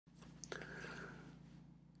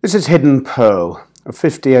This is Hidden Pearl, a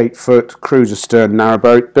 58-foot cruiser stern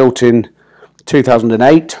narrowboat built in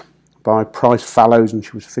 2008 by Price Fallows, and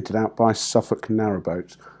she was fitted out by Suffolk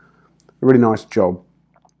Narrowboats. A really nice job.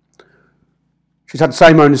 She's had the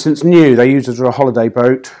same owner since new. They used her as a holiday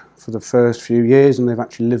boat for the first few years, and they've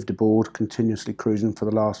actually lived aboard continuously cruising for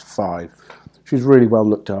the last 5. She's really well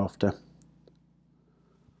looked after.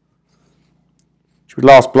 She was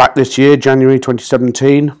last black this year, January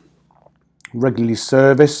 2017. Regularly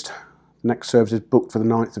serviced. The next service is booked for the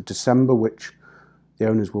 9th of December, which the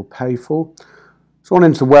owners will pay for. So on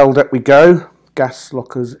into the well deck we go. Gas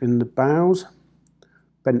lockers in the bows.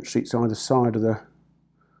 Bench seats either side of the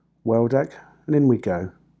well deck, and in we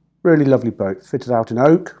go. Really lovely boat, fitted out in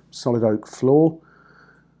oak, solid oak floor.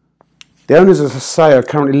 The owners, as I say, are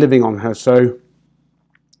currently living on her, so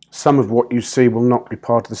some of what you see will not be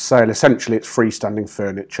part of the sale. Essentially, it's freestanding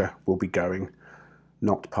furniture will be going,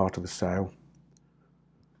 not part of the sale.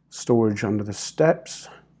 Storage under the steps.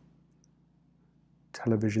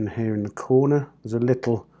 Television here in the corner. There's a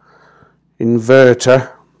little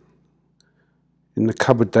inverter in the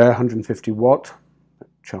cupboard there, 150 watt. That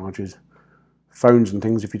charges phones and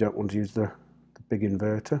things if you don't want to use the big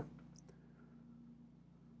inverter.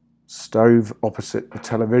 Stove opposite the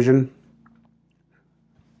television.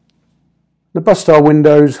 The bus style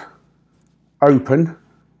windows open.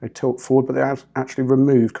 They tilt forward, but they actually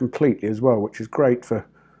remove completely as well, which is great for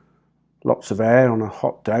lots of air on a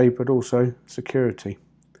hot day, but also security.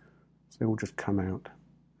 So they all just come out.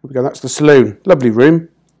 There we go, that's the saloon. Lovely room.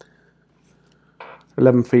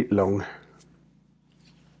 11 feet long.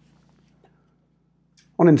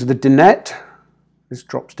 On into the dinette. This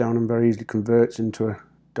drops down and very easily converts into a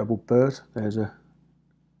double berth. There's a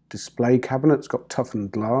display cabinet. It's got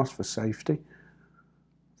toughened glass for safety.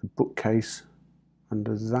 A bookcase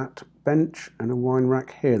under that bench and a wine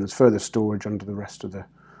rack here. There's further storage under the rest of the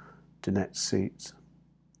dinette seats.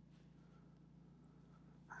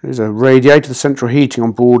 There's a radiator. The central heating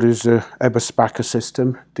on board is a Eberspacher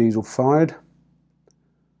system, diesel fired.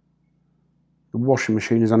 The washing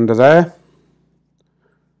machine is under there.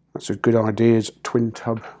 That's a good idea, it's a twin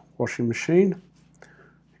tub washing machine.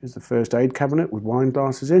 Here's the first aid cabinet with wine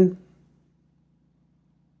glasses in.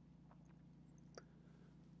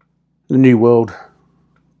 The New World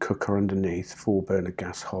cooker underneath, 4-burner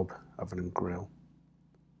gas hob, oven and grill.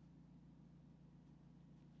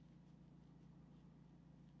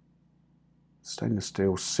 Stainless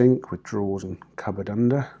steel sink with drawers and cupboard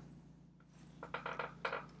under.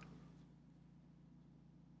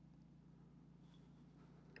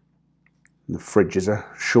 And the fridge is a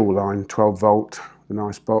Shoreline 12 volt, the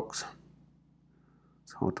nice box.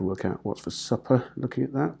 It's hard to work out what's for supper looking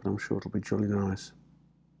at that, but I'm sure it'll be jolly nice.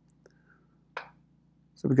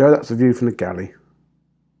 So there we go, that's the view from the galley.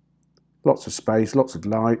 Lots of space, lots of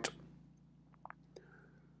light.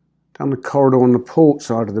 Down the corridor on the port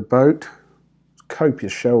side of the boat,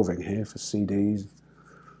 copious shelving here for CDs,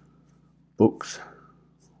 books,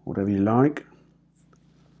 whatever you like.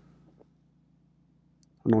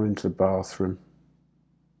 And on into the bathroom.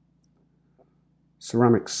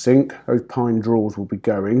 Ceramic sink, those pine drawers will be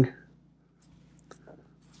going.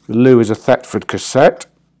 The loo is a Thetford cassette.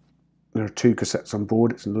 There are 2 cassettes on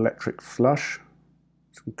board, it's an electric flush.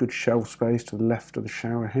 Some good shelf space to the left of the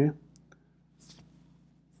shower here.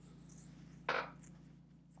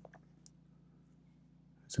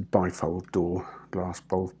 It's a bifold door, glass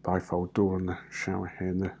bifold door on the shower here,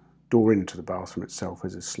 and the door into the bathroom itself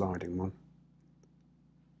is a sliding one.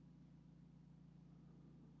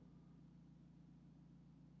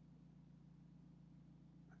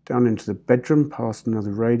 Down into the bedroom, past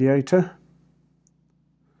another radiator.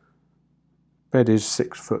 Bed is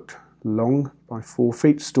 6 foot long by 4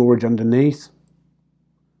 feet, storage underneath.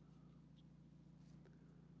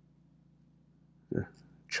 The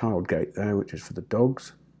child gate there, which is for the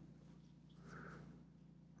dogs.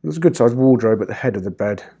 There's a good sized wardrobe at the head of the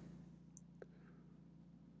bed.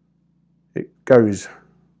 It goes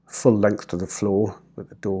full length to the floor, but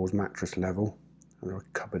the door's mattress level, and there are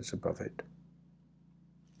cupboards above it.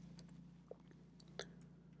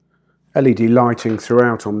 LED lighting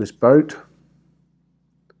throughout on this boat.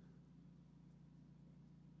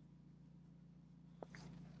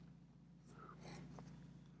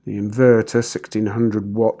 The inverter,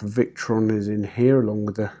 1600 watt Victron, is in here along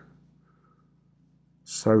with the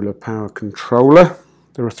solar power controller.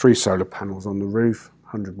 There are 3 solar panels on the roof,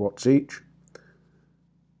 100 watts each.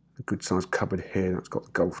 A good sized cupboard here, that's got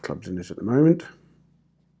the golf clubs in it at the moment.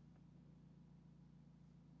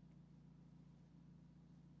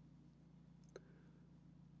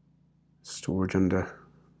 Storage under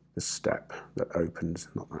the step that opens,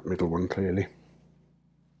 not that middle one clearly.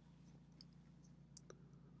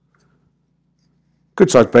 Good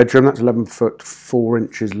sized bedroom, that's 11 foot 4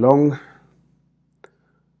 inches long.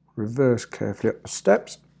 Reverse carefully up the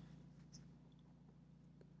steps.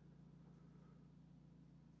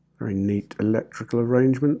 Very neat electrical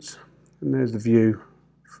arrangements. And there's the view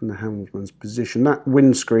from the helmsman's position. That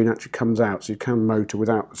windscreen actually comes out, so you can motor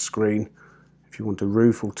without the screen if you want a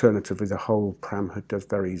roof. Alternatively, the whole pram hood does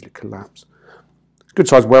very easily collapse. Good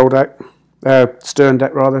sized well deck, stern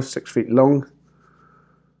deck rather, 6 feet long.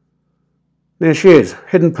 There she is,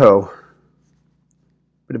 hidden pearl.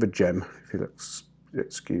 Bit of a gem, if you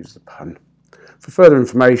excuse the pun. For further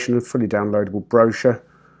information, a fully downloadable brochure,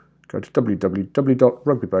 go to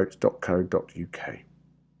www.rugbyboats.co.uk.